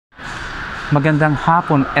Magandang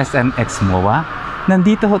hapon SMX MOA.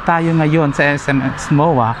 Nandito ho tayo ngayon sa SMX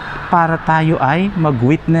MOA para tayo ay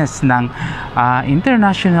mag-witness ng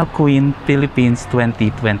International Queen Philippines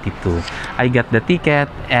 2022. I got the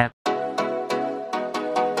ticket at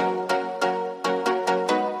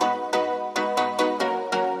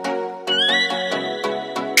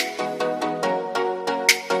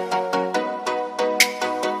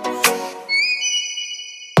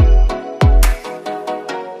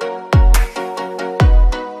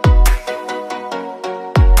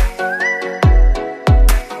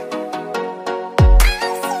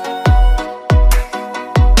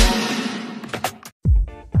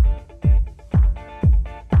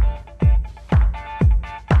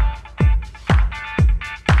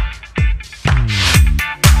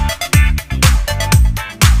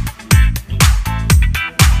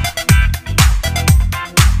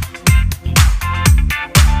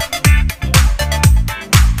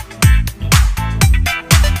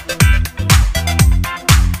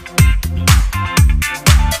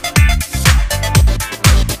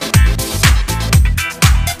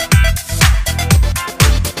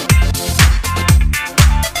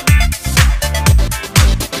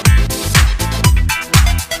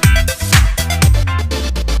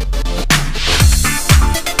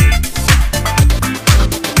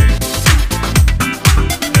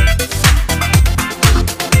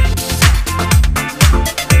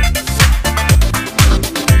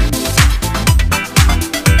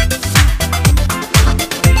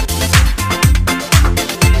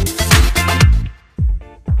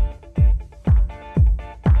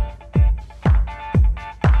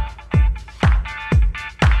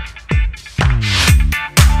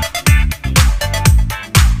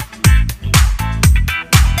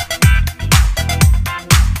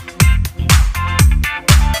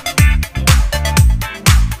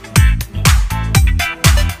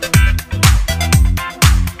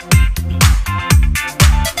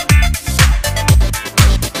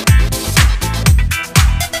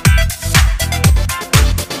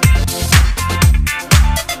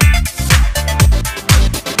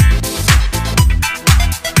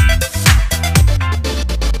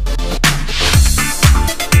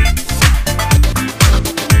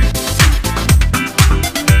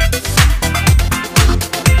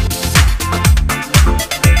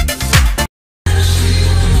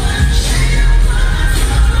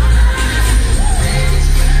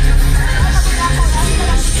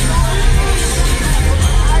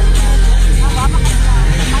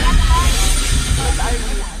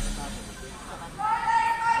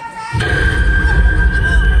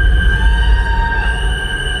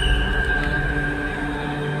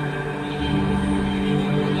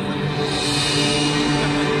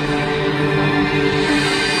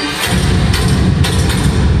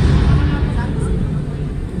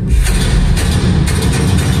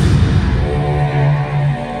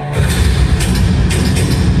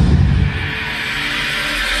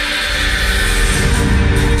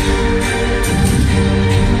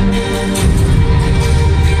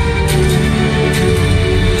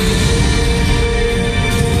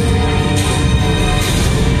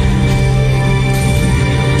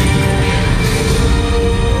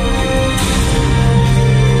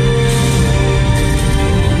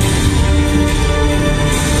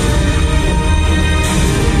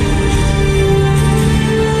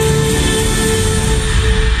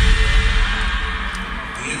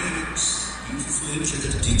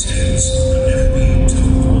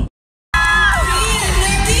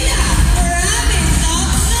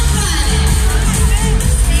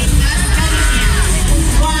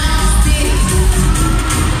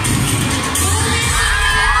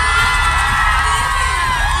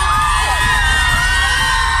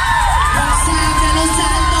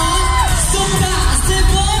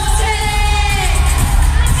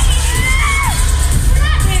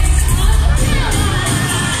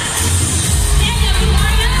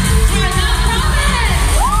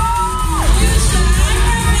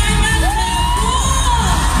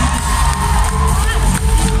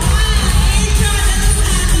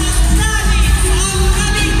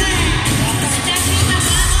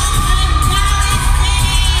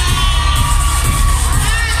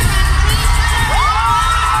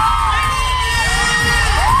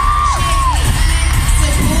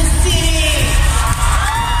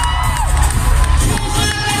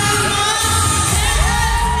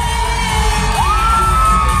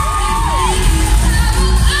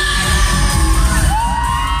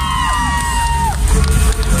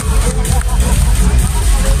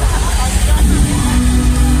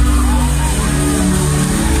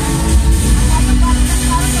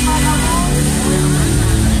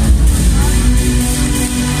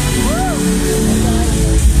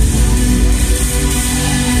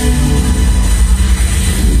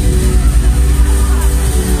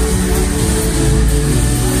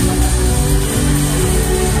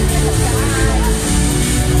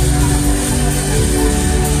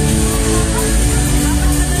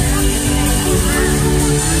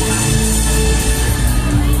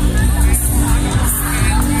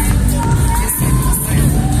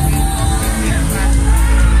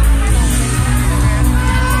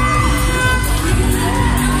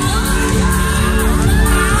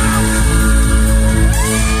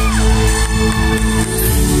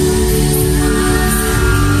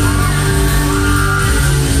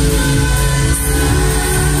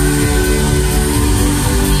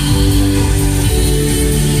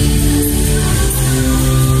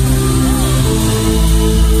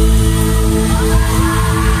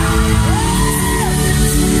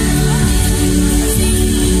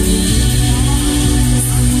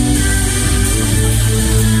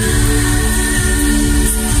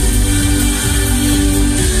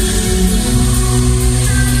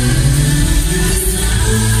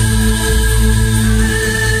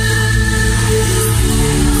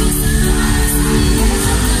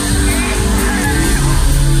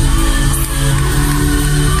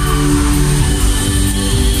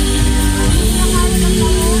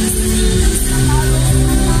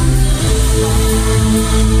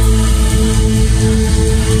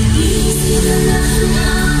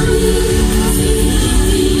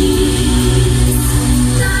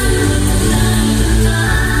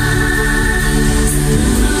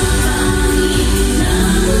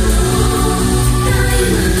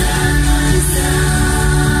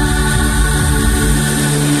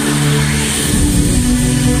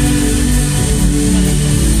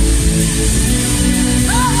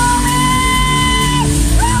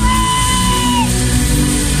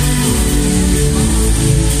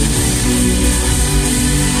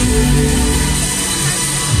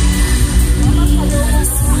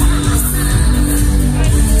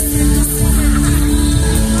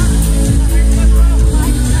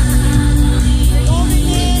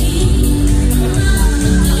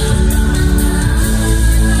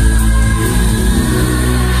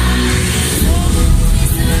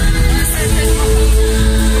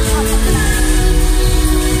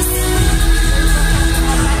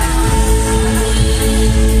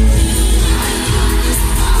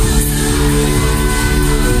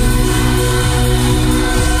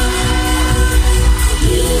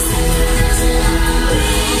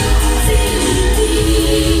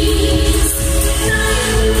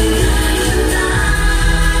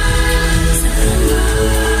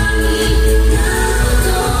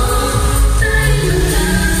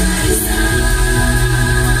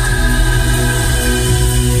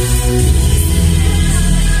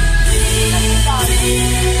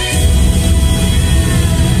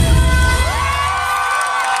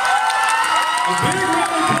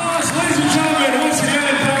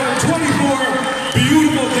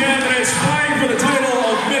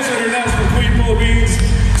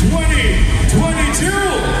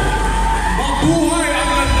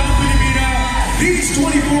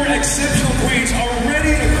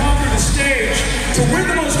with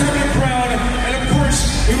the most eminent crown. And of course,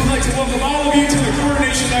 we would like to welcome all of you to the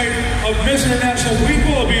coronation night of Miss International Queen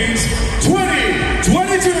Philippines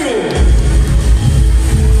 2022.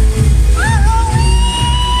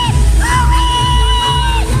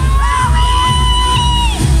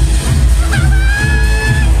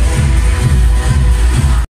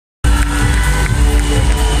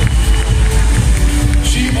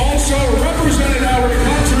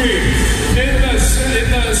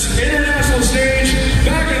 International stage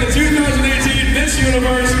back in the 2018 Miss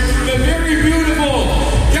Universe. The very beautiful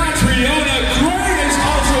Catriona Gray is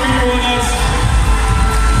also here with us.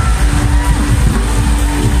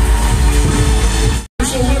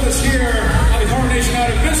 So with us here on the coronation out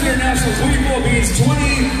of Miss International Queen Philippines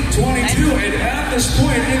 2022, and at this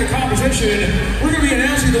point in the competition, we're going to be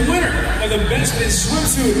announcing the winner of the Best in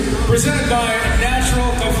Swimsuit presented by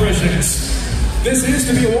Natural Refreshments. This is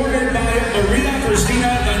to be awarded by Maria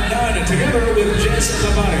Cristina Dandan together with Jess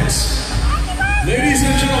Labanang. Ladies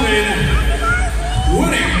and gentlemen,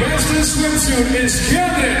 winning Best in Swimsuit is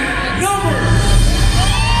candidate number...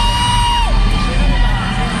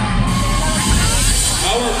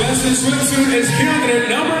 Our Best in Swimsuit is candidate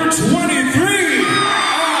number 23,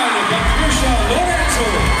 Anne Ravena.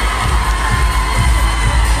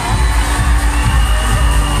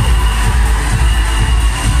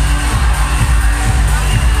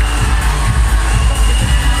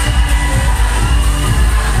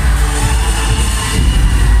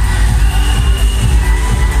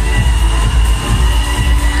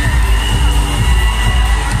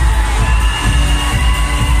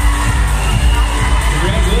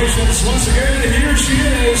 Once again, here she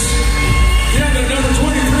is, candidate number 23,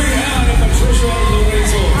 Anne Ravena.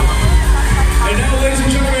 And now, ladies and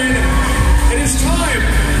gentlemen, it is time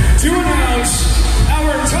to announce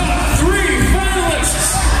our top 3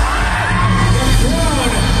 finalists. The crown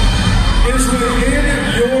is within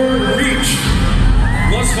your reach.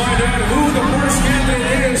 Let's find out who the first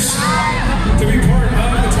candidate is to be part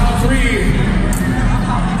of the top 3.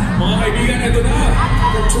 Mga kaibigan, ito na,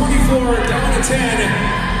 from 24 down to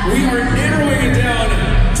 10. We are narrowing it down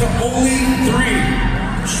to only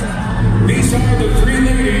 3. These are the 3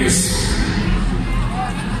 ladies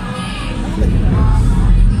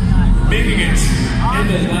making it in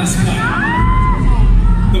the last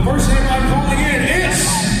cut. The first name I'm calling in is,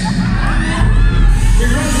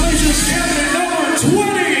 congratulations, candidate number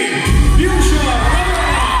 20, Fuschia Anne Ravena.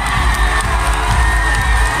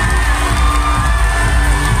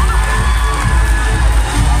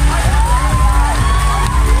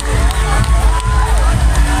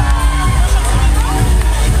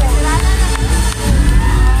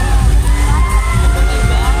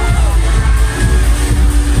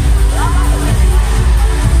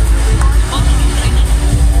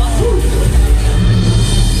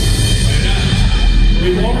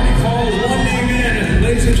 We've already called one name in.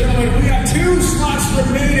 Ladies and gentlemen, we have 2 slots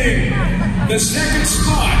remaining. The second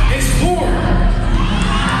spot is for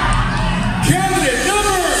candidate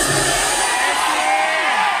number...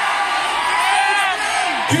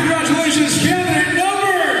 Congratulations, candidate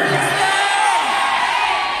number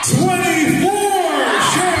 24,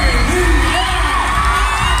 Shane Lee.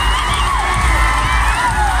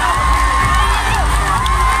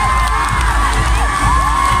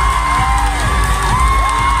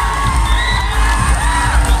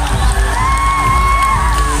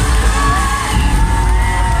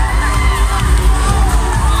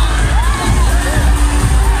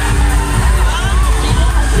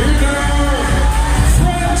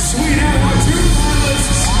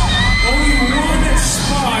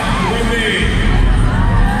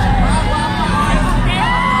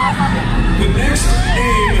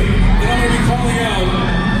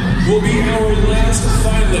 Will be our last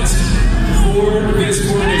finalist for this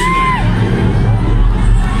coronation night.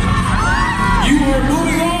 You are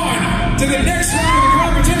moving on to the next round of the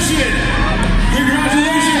competition.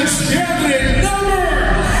 Congratulations, candidate number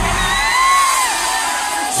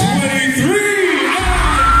 23,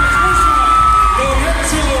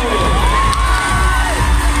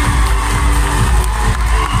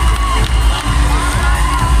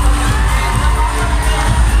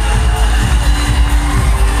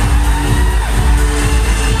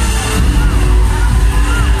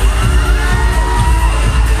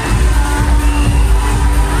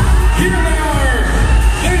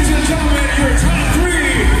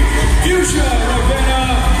 Fuschia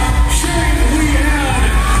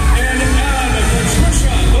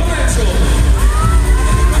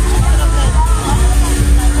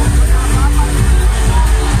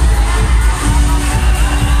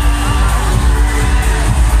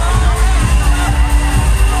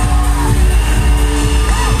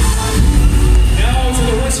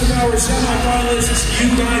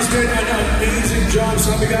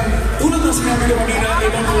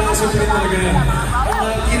ibang klase pa rin talaga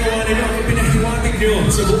ang ginawa ninyo, ang pinahiwatig nyo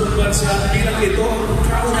sa buong bansa bilang ito ang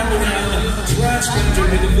kauna-unang transgender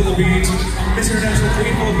in the Philippines. Miss International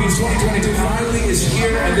Queen Philippines 2022 finally is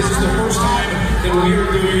here, and this is the first time that we are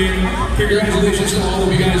doing. Congratulations to all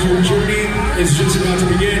of you guys. Your journey is just about to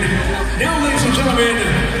begin. Now, ladies and gentlemen,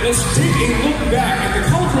 let's take a look back at the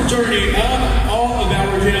colorful journey of all of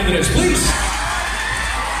our candidates. Please.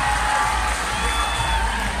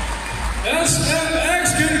 SMX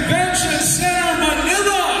Convention Center,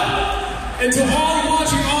 Manila! And to all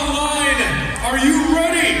watching online, are you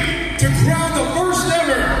ready to crown the first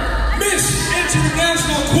ever Miss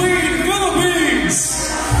International Queen Philippines?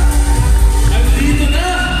 Andito na,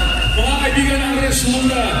 mga kaibigan, ang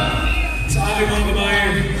resulta sa aking mga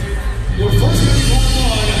kabayan. We're first going to call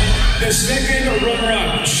on the second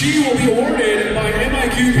runner-up. She will be awarded by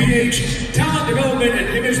MIQPH Talent Development and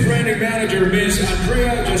Image Branding Manager, Ms.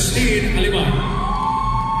 Andrea Justine Aliman.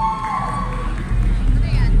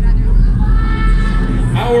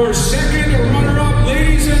 Our second runner-up,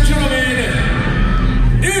 ladies and gentlemen,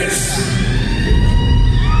 is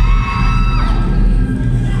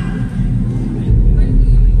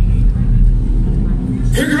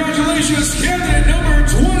congratulations, candidate number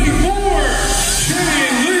 24, Jenny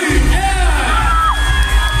Lee.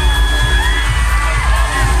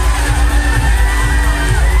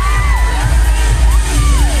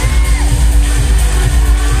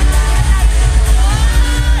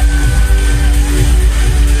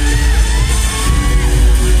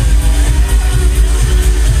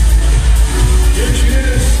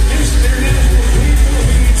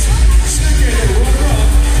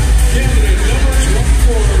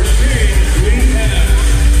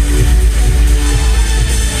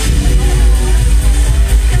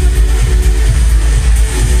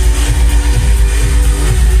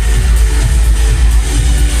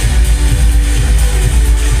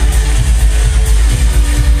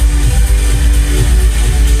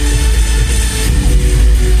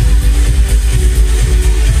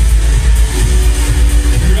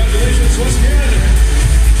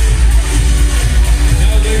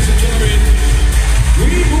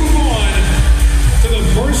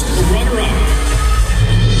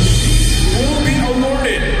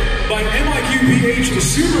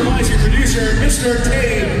 Supervising producer, Mr.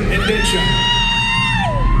 Tay and Dinsha.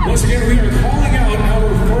 Once again, we are calling out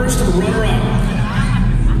our first runner-up.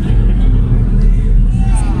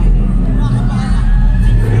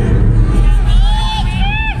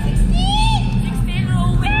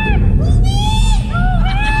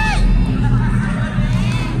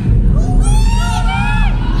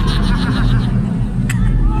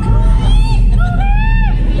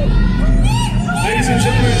 Ladies and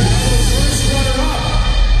gentlemen, our first runner-up.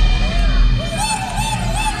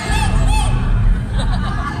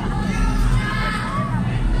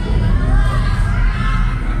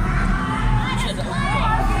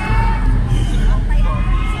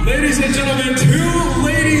 Ladies and gentlemen, two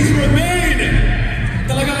ladies remain.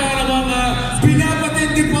 Talaga nga namang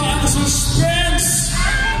pinapatindi pa ang suspense.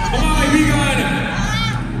 Mga kaibigan,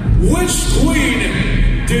 which queen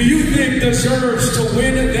do you think deserves to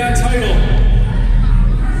win that title?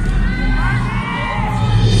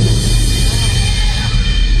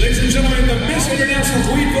 Ladies and gentlemen, the Miss International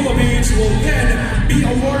Queen Philippines will then be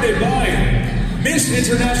awarded by Miss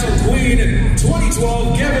International Queen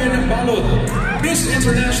 2012, Kevin Balot. Miss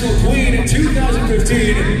International Queen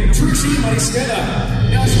 2015, Trixie Marisquela.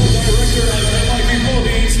 National Director of MIQ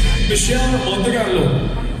Philippines, Michelle Montecarlo.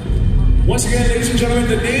 Once again, ladies and gentlemen,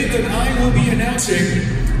 the name that I will be announcing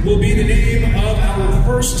will be the name of our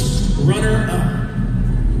first runner-up.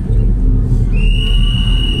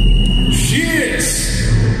 She is